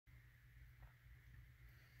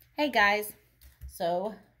Hey guys,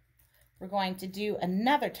 so we're going to do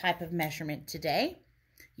another type of measurement today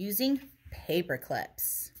using paper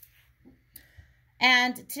clips.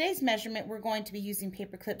 And today's measurement, we're going to be using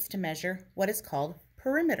paper clips to measure what is called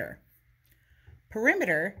perimeter.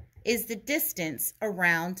 Perimeter is the distance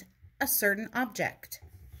around a certain object.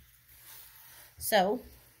 So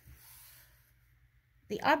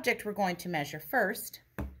the object we're going to measure first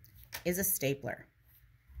is a stapler.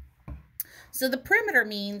 So the perimeter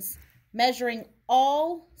means measuring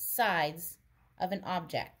all sides of an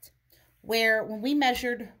object, where when we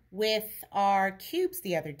measured with our cubes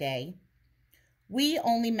the other day, we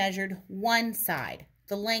only measured one side,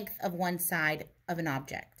 the length of one side of an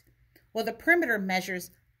object. Well, the perimeter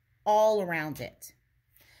measures all around it.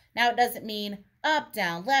 Now, it doesn't mean up,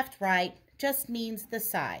 down, left, right, just means the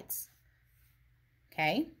sides.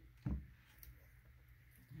 Okay?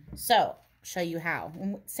 So, show you how.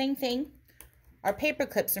 Same thing. Our paper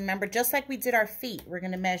clips, remember, just like we did our feet, we're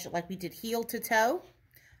going to measure like we did heel to toe.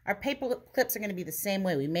 Our paper clips are going to be the same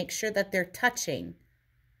way. We make sure that they're touching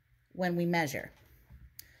when we measure.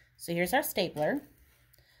 So here's our stapler.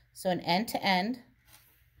 So an end to end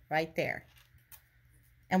right there.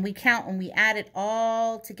 And we count and we add it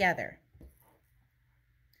all together.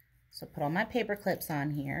 So put all my paper clips on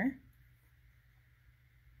here.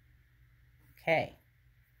 Okay.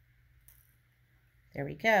 There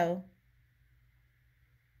we go.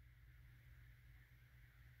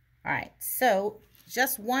 All right, so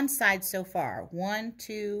just one side so far. 1,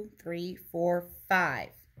 2, 3, 4, 5.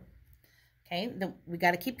 Okay, we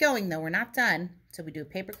got to keep going though. We're not done. So we do a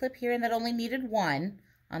paper clip here, and that only needed 1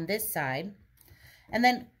 on this side. And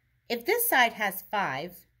then if this side has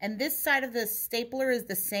 5, and this side of the stapler is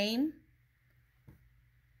the same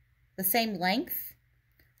length,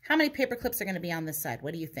 how many paper clips are going to be on this side?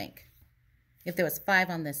 What do you think? If there was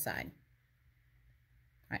 5 on this side.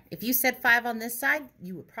 All right, if you said 5 on this side,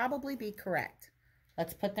 you would probably be correct.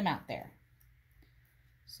 Let's put them out there.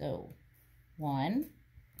 So 1,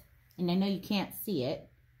 and I know you can't see it,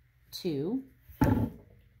 2,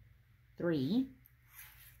 3,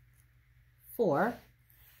 4,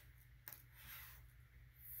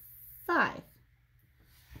 5.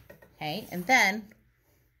 Okay, and then,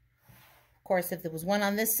 of course, if there was 1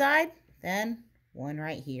 on this side, then 1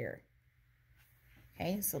 right here.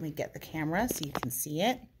 Okay, so let me get the camera so you can see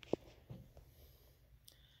it.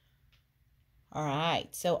 All right,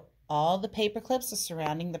 so all the paper clips are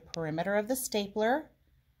surrounding the perimeter of the stapler.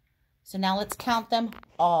 So now let's count them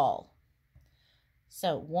all.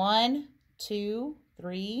 So 1, 2,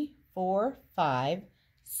 3, 4, 5,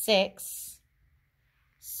 6,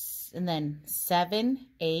 and then 7,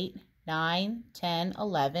 8, 9, 10,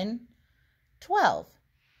 11, 12.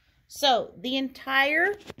 So the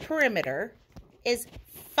entire perimeter is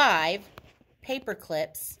 5 paper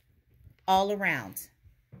clips all around.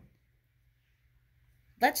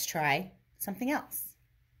 Let's try something else.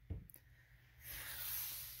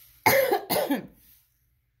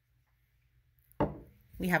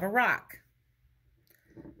 We have a rock.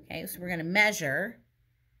 Okay, so we're going to measure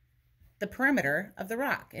the perimeter of the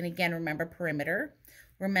rock. And again, remember perimeter,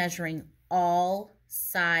 we're measuring all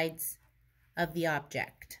sides of the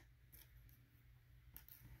object.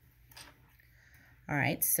 All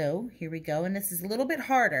right, so here we go. And this is a little bit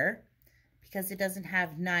harder because it doesn't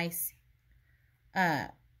have nice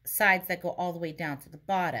sides that go all the way down to the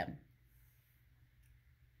bottom.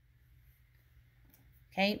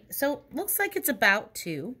 Okay, so looks like it's about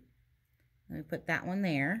 2. Let me put that one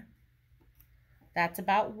there. That's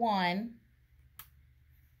about 1.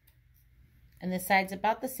 And this side's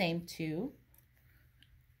about the same, 2.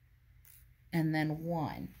 And then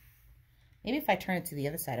 1. Maybe if I turn it to the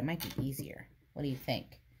other side, it might be easier. What do you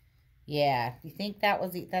think? Yeah, you think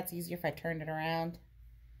that's easier if I turned it around?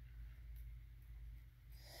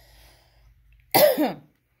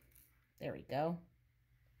 There we go.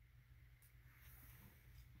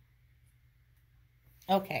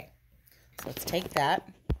 Okay, so let's take that.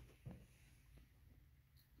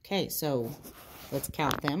 Okay, so let's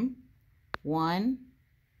count them. 1,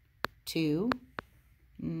 2,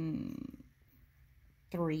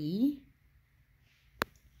 3,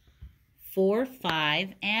 4,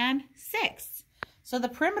 5, and 6. So the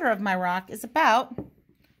perimeter of my rock is about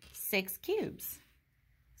 6 cubes.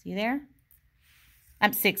 See there?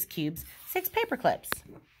 6 cubes, 6 paper clips.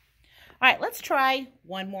 All right, let's try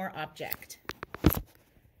one more object.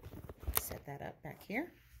 Set that up back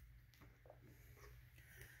here.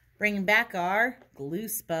 Bringing back our glue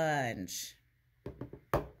sponge.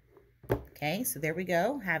 Okay, so there we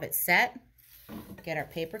go. Have it set. Get our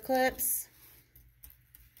paper clips.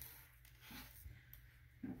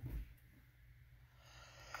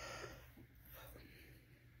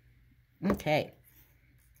 Okay.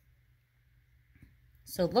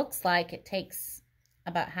 So it looks like it takes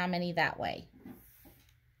about how many that way?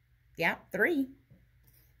 Yeah, 3.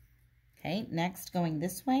 Okay, next going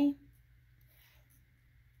this way.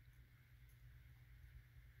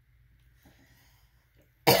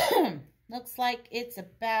 Looks like it's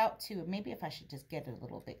about 2. Maybe if I should just get it a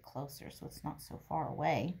little bit closer so it's not so far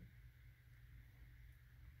away.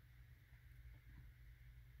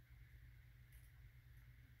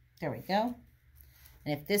 There we go.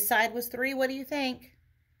 And if this side was 3, what do you think?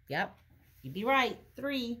 Yep, you'd be right,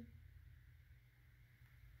 3.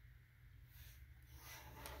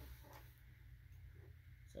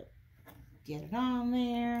 So get it on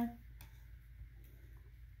there.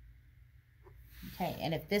 Okay,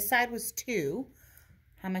 and if this side was 2,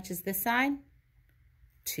 how much is this side?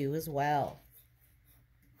 2 as well.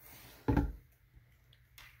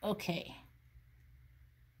 Okay.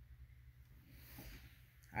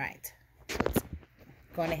 All right.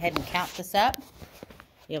 Going ahead and count this up.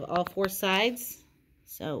 We have all 4 sides.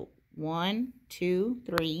 So 1, 2,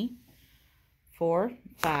 3, 4,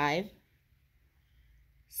 5,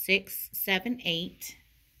 6, 7, 8,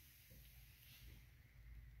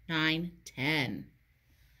 9, 10.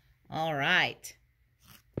 All right.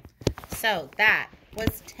 So that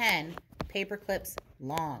was 10 paper clips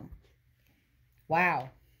long.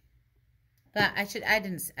 Wow. But I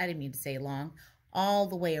didn't mean to say long. All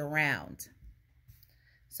the way around.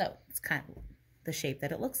 So it's kind of the shape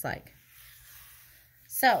that it looks like.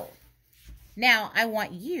 So now I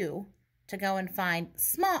want you to go and find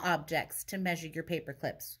small objects to measure your paper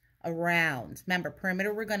clips around. Remember,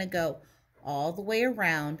 perimeter, we're going to go all the way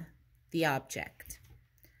around the object.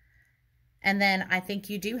 And then I think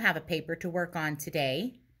you do have a paper to work on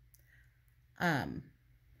today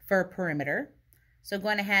for a perimeter. So go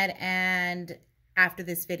on ahead and after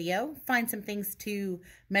this video, find some things to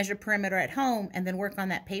measure perimeter at home and then work on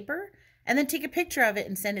that paper. And then take a picture of it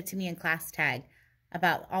and send it to me in class tag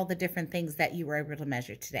about all the different things that you were able to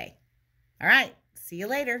measure today. All right, see you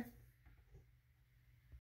later.